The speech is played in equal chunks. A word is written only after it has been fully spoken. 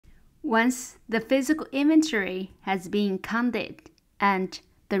Once the physical inventory has been counted and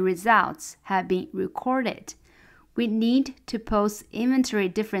the results have been recorded, we need to post inventory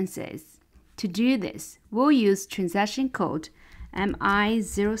differences. To do this, we'll use transaction code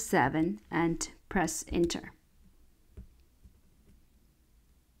MI07 and press enter.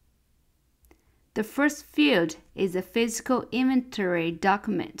 The first field is a physical inventory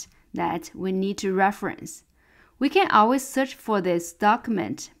document that we need to reference. We can always search for this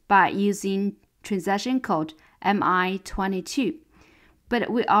document by using transaction code MI22, but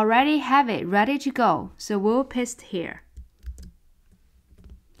we already have it ready to go, so we'll paste here.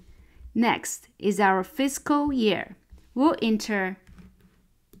 Next is our fiscal year. We'll enter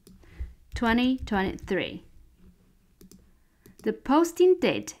 2023. The posting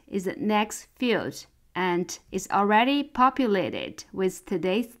date is the next field and is already populated with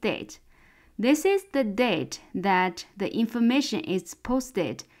today's date. This is the date that the information is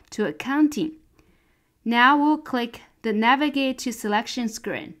posted to accounting. Now we'll click the Navigate to Selection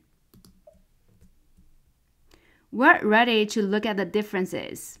screen. We're ready to look at the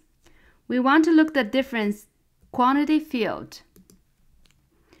differences. We want to look at the difference quantity field,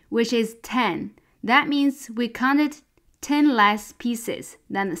 which is 10. That means we counted 10 less pieces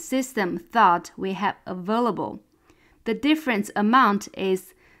than the system thought we have available. The difference amount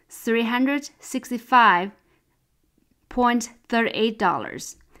is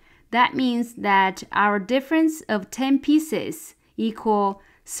 $365.38. That means that our difference of 10 pieces equal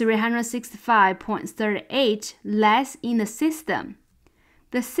 365.38 less in the system.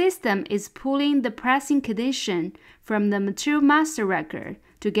 The system is pulling the pricing condition from the material master record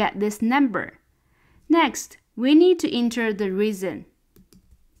to get this number. Next, we need to enter the reason.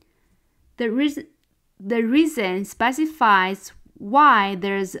 The reason specifies why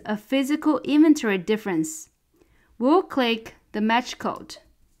there's a physical inventory difference. We'll click the match code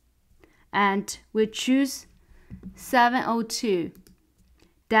and we choose 702,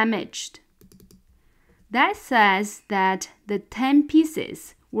 damaged. That says that the 10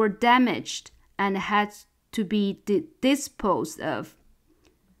 pieces were damaged and had to be disposed of.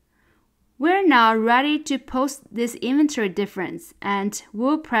 We're now ready to post this inventory difference and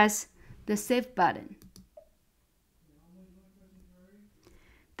we'll press the Save button.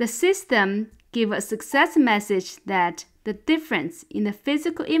 The system gives a success message that the difference in the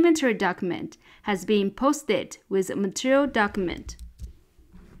physical inventory document has been posted with a material document.